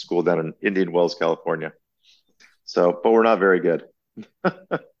a school down in Indian Wells, California. So, but we're not very good.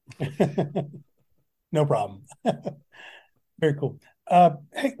 No problem. Very cool.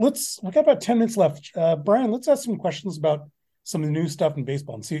 Hey, we got about 10 minutes left. Brian, let's ask some questions about some of the new stuff in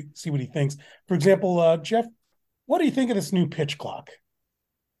baseball and see what he thinks. For example, Jeff, what do you think of this new pitch clock?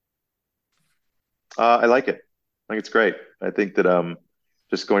 I like it. I think it's great. I think that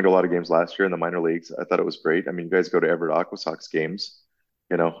just going to a lot of games last year in the minor leagues, I thought it was great. I mean, you guys go to Everett Aqua Sox games,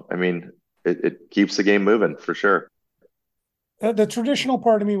 I mean, it keeps the game moving for sure. The traditional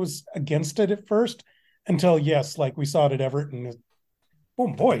part of me was against it at first until, yes, like we saw it at Everett and oh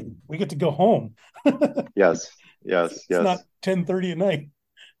boy, we get to go home. Yes, yes, It's not yes. 10:30 at night.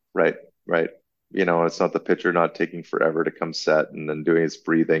 Right, right. It's not the pitcher not taking forever to come set and then doing his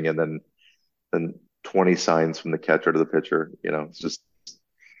breathing and then 20 signs from the catcher to the pitcher. It's just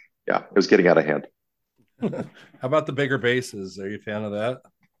yeah, it was getting out of hand. How about the bigger bases? Are you a fan of that?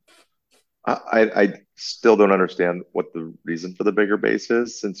 I still don't understand what the reason for the bigger base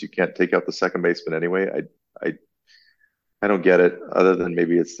is since you can't take out the second baseman anyway. I I don't get it other than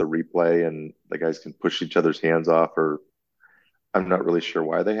maybe it's the replay and the guys can push each other's hands off or I'm not really sure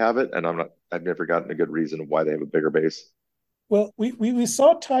why they have it and I've never gotten a good reason why they have a bigger base. Well, we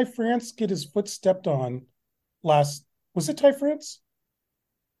saw Ty France get his foot stepped on last. Was it Ty France?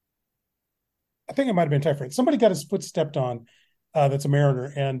 I think it might have been Ty France. Somebody got his foot stepped on. That's a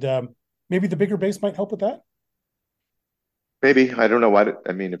Mariner, and maybe the bigger base might help with that. Maybe I don't know why.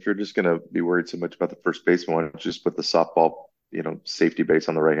 I mean, if you're just going to be worried so much about the first baseman, why don't you just put the softball, safety base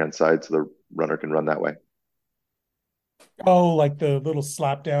on the right hand side so the runner can run that way. Oh, like the little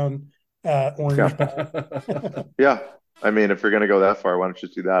slap down orange Yeah, ball. yeah. I mean, if you're going to go that far, why don't you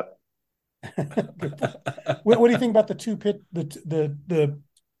just do that? What do you think about the the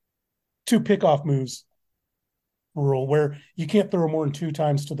two pickoff moves rule, where you can't throw more than two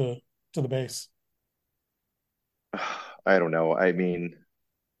times to the base? I don't know. I mean,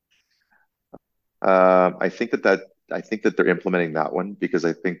 I think that they're implementing that one because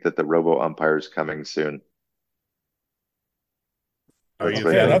I think that the robo umpire is coming soon. Are That's you a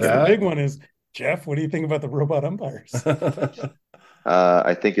what I Yeah, fan of think. that's the that? big one. Is Jeff? What do you think about the robot umpires?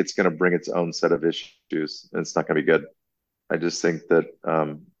 I think it's going to bring its own set of issues, and it's not going to be good. I just think that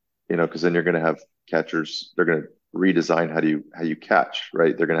because then you're going to have catchers. They're going to redesign how you catch,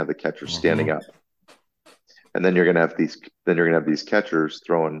 right? They're going to have the catcher standing Mhm. up, and then you're going to have these. Then you're going to have these catchers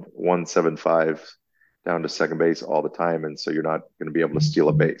throwing 175 down to second base all the time, and so you're not going to be able to steal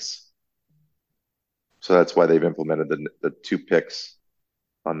a base. So that's why they've implemented the two picks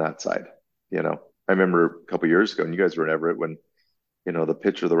on that side. I remember a couple of years ago, and you guys were in Everett when the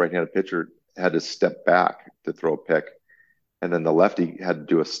pitcher, the right-handed pitcher, had to step back to throw a pick, and then the lefty had to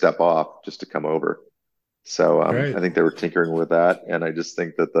do a step off just to come over. So Right. I think they were tinkering with that, and I just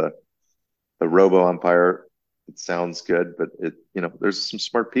think that the robo umpire, it sounds good, but there's some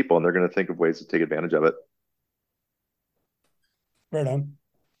smart people, and they're going to think of ways to take advantage of it. Right on.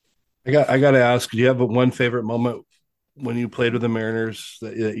 I got to ask, do you have one favorite moment when you played with the Mariners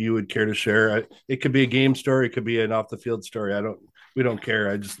that you would care to share? It could be a game story, it could be an off the field story. We don't care.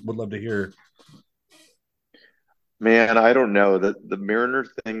 I just would love to hear. Man, I don't know. The Mariner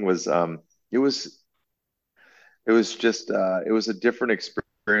thing was it was it was a different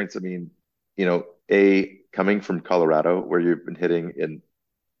experience. I mean, coming from Colorado where you've been hitting in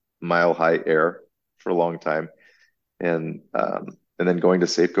mile high air for a long time, and then going to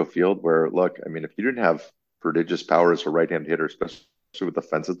Safeco Field where, look, I mean, if you didn't have prodigious power as a right-hand hitter, especially with the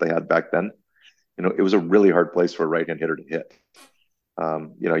fences they had back then, it was a really hard place for a right-hand hitter to hit.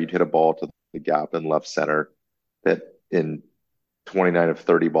 You'd hit a ball to the gap in left center that in 29 of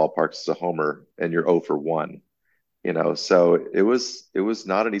 30 ballparks is a homer, and you're 0 for 1. So it was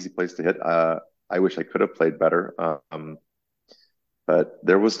not an easy place to hit. I wish I could have played better, but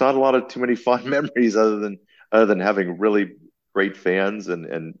there was not a lot of too many fun memories other than having really great fans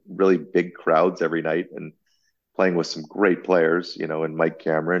and really big crowds every night and playing with some great players, and Mike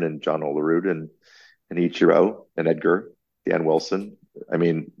Cameron and John Olerud and Ichiro and Edgar, Dan Wilson. I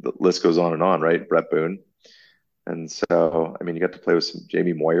mean, the list goes on, right? Brett Boone. And so, I mean, you got to play with some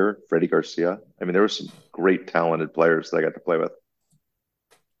Jamie Moyer, Freddie Garcia. I mean, there were some great talented players that I got to play with.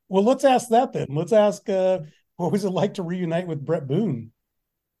 Well, let's ask that then. Let's ask what was it like to reunite with Brett Boone?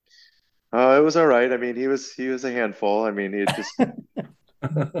 It was all right. I mean, he was a handful. I mean, he had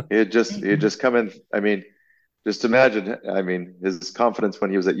just come in. I mean, just imagine. I mean, his confidence when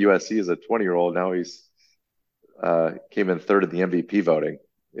he was at USC as a 20-year-old. Now he's came in third in the MVP voting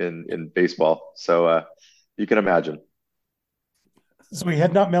in baseball. So you can imagine. So he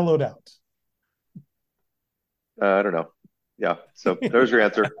had not mellowed out. I don't know. Yeah. So there's your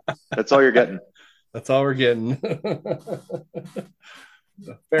answer. That's all you're getting. That's all we're getting.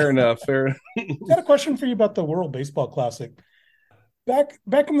 Fair enough. Fair. I got a question for you about the World Baseball Classic.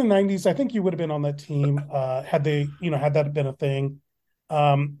 Back in the 90s, I think you would have been on that team had that been a thing.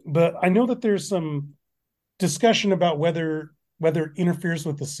 But I know that there's some discussion about whether it interferes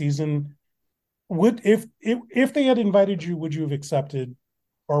with the season. Would if they had invited you, would you have accepted,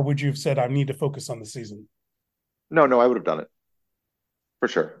 or would you have said, I need to focus on the season? No, I would have done it for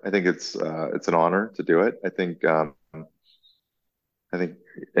sure. I think it's an honor to do it. I think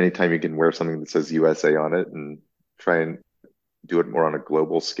anytime you can wear something that says USA on it and try and do it more on a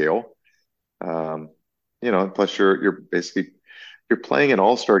global scale, plus you're playing an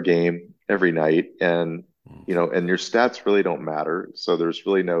all-star game every night, and and your stats really don't matter. So there's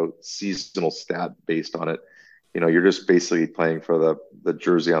really no seasonal stat based on it. You're just basically playing for the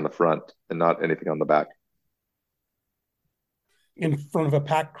jersey on the front and not anything on the back. In front of a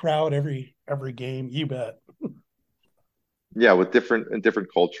packed crowd every game, you bet. Yeah, with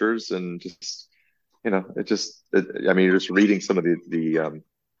different cultures, and just I mean, you're just reading some of the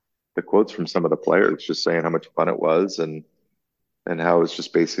quotes from some of the players, just saying how much fun it was, and how it's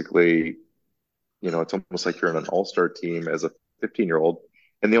just basically, it's almost like you're in an all-star team as a 15-year-old,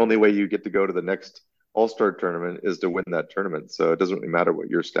 and the only way you get to go to the next all-star tournament is to win that tournament. So it doesn't really matter what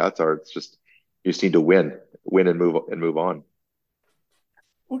your stats are. It's just you just need to win and move on.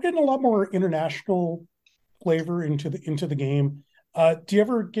 We're getting a lot more international flavor into the game. Do you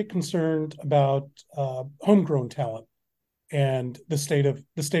ever get concerned about homegrown talent and the state of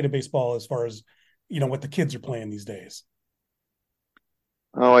baseball as far as what the kids are playing these days?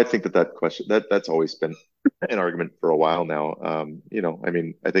 Oh, I think that question that's always been an argument for a while now. I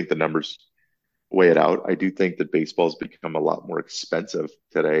mean, I think the numbers weigh it out. I do think that baseball's become a lot more expensive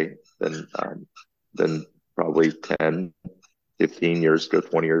today than probably 10, 15 years ago,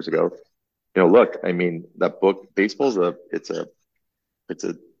 20 years ago. Look, I mean, that book, baseball's you have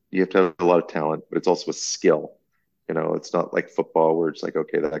to have a lot of talent, but it's also a skill. It's not like football where it's like,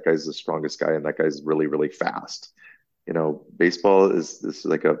 okay, that guy's the strongest guy and that guy's really, really fast. Baseball is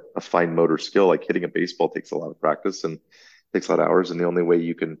like a fine motor skill. Like hitting a baseball takes a lot of practice and takes a lot of hours. And the only way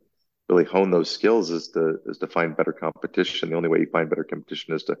you can really hone those skills is to find better competition. The only way you find better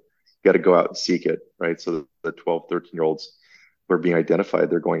competition is you got to go out and seek it, right? So the 12, 13-year-olds who are being identified,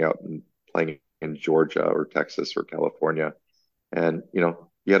 they're going out and playing in Georgia or Texas or California. And, you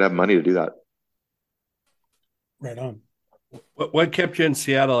got to have money to do that. Right on. What kept you in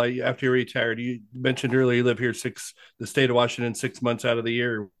Seattle after you retired? You mentioned earlier you live here the state of Washington, 6 months out of the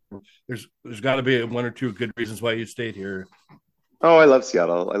year. There's got to be one or two good reasons why you stayed here. Oh, I love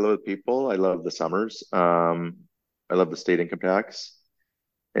Seattle. I love the people. I love the summers. I love the state income tax,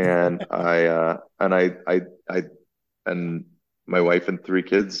 and I and my wife and three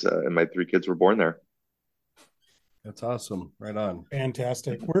kids, and my three kids were born there. That's awesome. Right on.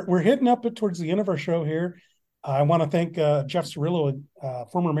 Fantastic. We're hitting up towards the end of our show here. I want to thank Jeff Cirillo,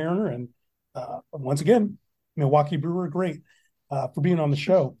 former Mariner, and once again, Milwaukee Brewer, great for being on the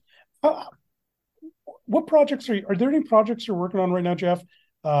show. Uh, what projects are there any projects you're working on right now, Jeff?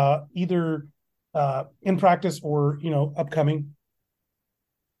 Either in practice or upcoming?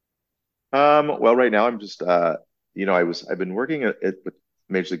 Well, right now I'm just I've been working with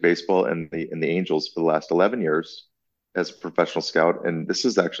Major League Baseball and the Angels for the last 11 years as a professional scout, and this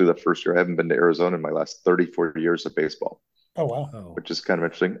is actually the first year I haven't been to Arizona in my last 34 years of baseball, Oh wow. Oh, which is kind of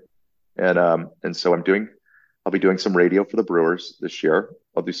interesting. And so I'll be doing some radio for the Brewers this year.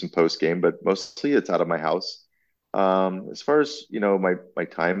 I'll do some post game, but mostly it's out of my house. As far as my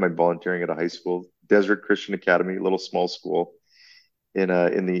time, I'm volunteering at a high school, Desert Christian Academy, a little small school in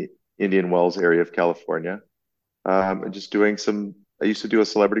the Indian Wells area of California. And just doing some. I used to do a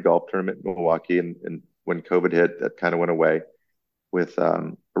celebrity golf tournament in Milwaukee, and when COVID hit, that kind of went away with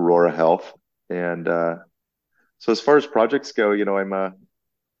Aurora Health. And so as far as projects go, I'm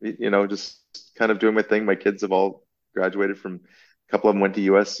just kind of doing my thing. My kids have all graduated from. A couple of them went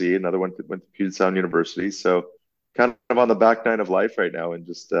to USC, another one went to Puget Sound University. So kind of on the back nine of life right now, and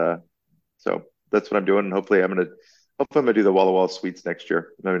just so that's what I'm doing. And hopefully I'm gonna do the Walla Walla Suites next year.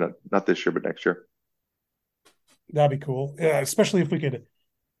 Maybe not this year, but next year. That'd be cool. Yeah, especially if we could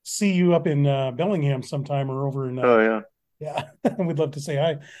see you up in Bellingham sometime or over in Oh yeah. yeah, we'd love to say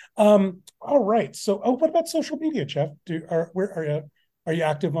hi. All right. So, what about social media, Jeff? Where are you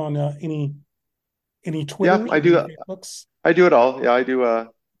active on any Yeah, Twitters I or any do. Facebooks? I do it all. Yeah, I do.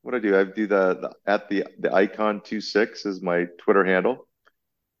 What I do, I do the icon 26 is my Twitter handle.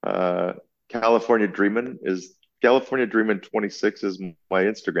 Uh, California Dreamin' is California Dreamin' 26 is my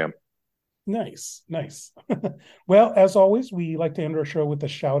Instagram. Nice, nice. Well, as always, we like to end our show with a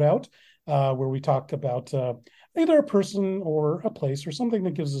shout out where we talk about either a person or a place or something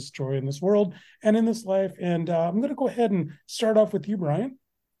that gives us joy in this world and in this life. And I'm going to go ahead and start off with you, Brian.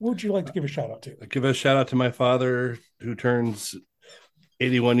 What would you like to give a shout out to? I give a shout out to my father who turns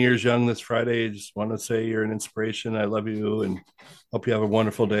 81 years young this Friday. I just want to say you're an inspiration. I love you and hope you have a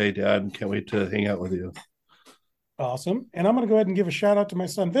wonderful day, Dad. Can't wait to hang out with you. Awesome. And I'm going to go ahead and give a shout out to my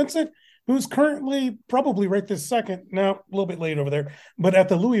son, Vincent, who's currently probably right this second, now a little bit late over there, but at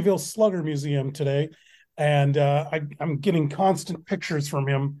the Louisville Slugger Museum today. And I'm getting constant pictures from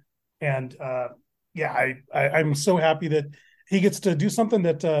him. And yeah, I'm so happy that he gets to do something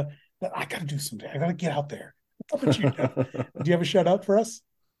that I got to do someday. I got to get out there. How about you, Jeff? Do you have a shout out for us?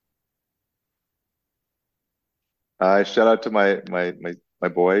 Shout out to my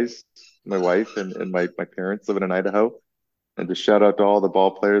boys, my wife, and my parents living in Idaho, and just shout out to all the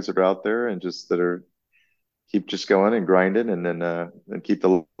ball players that are out there and just that are keep just going and grinding, and then and keep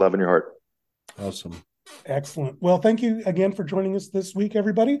the love in your heart. Awesome. Excellent. Well, thank you again for joining us this week,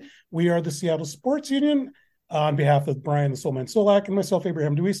 everybody. We are the Seattle Sports Union. On behalf of Brian, the Soulman Solack, and myself,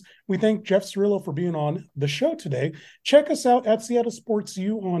 Abraham DeWeese, we thank Jeff Cirillo for being on the show today. Check us out at Seattle Sports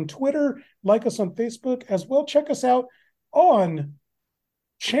U on Twitter. Like us on Facebook as well. Check us out on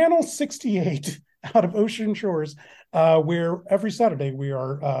Channel 68 out of Ocean Shores, where every Saturday we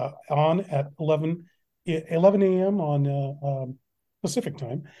are on at 11 a.m. on Pacific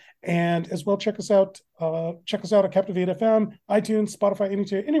time. And as well, check us out at Captivate FM, iTunes, Spotify,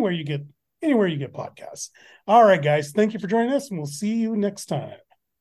 anywhere you get podcasts. All right, guys, thank you for joining us, and we'll see you next time.